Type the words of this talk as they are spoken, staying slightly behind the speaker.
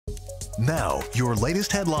Now, your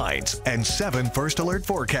latest headlines and 7 First Alert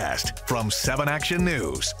forecast from 7 Action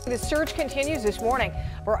News. The search continues this morning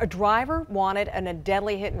for a driver wanted in a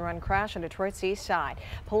deadly hit-and-run crash on Detroit's east side.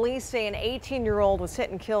 Police say an 18-year-old was hit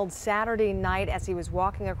and killed Saturday night as he was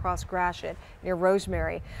walking across Gratiot near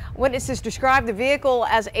Rosemary. Witnesses described the vehicle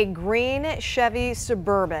as a green Chevy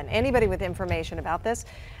Suburban. Anybody with information about this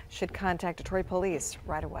should contact Detroit police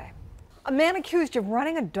right away. A man accused of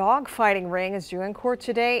running a dog-fighting ring is due in court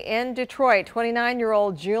today in Detroit.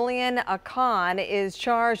 29-year-old Julian Akan is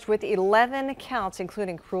charged with 11 counts,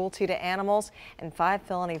 including cruelty to animals and 5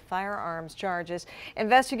 felony firearms charges.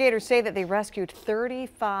 Investigators say that they rescued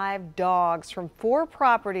 35 dogs from 4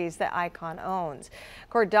 properties that Akan owns.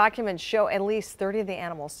 Court documents show at least 30 of the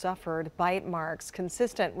animals suffered bite marks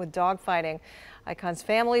consistent with dogfighting. Akan's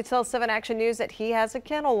family tells 7 Action News that he has a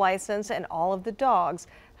kennel license and all of the dogs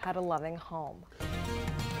had a loving home.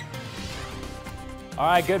 All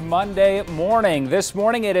right, good Monday morning. This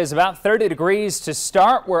morning it is about 30 degrees to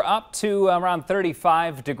start. We're up to around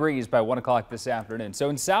 35 degrees by 1 o'clock this afternoon. So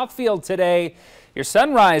in Southfield today, your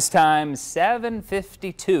sunrise time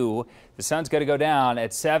 7:52. The sun's going to go down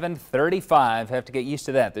at 7:35. Have to get used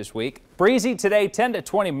to that this week. Breezy today, 10 to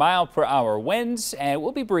 20 mile per hour winds, and it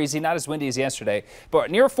will be breezy, not as windy as yesterday,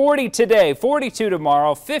 but near 40 today, 42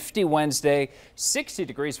 tomorrow, 50 Wednesday, 60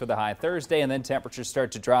 degrees for the high Thursday, and then temperatures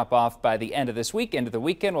start to drop off by the end of this week. Into the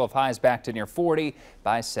weekend, we'll have highs back to near 40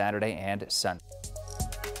 by Saturday and Sunday.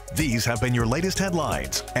 These have been your latest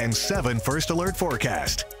headlines and 7 First Alert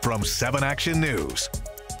forecast from 7 Action News.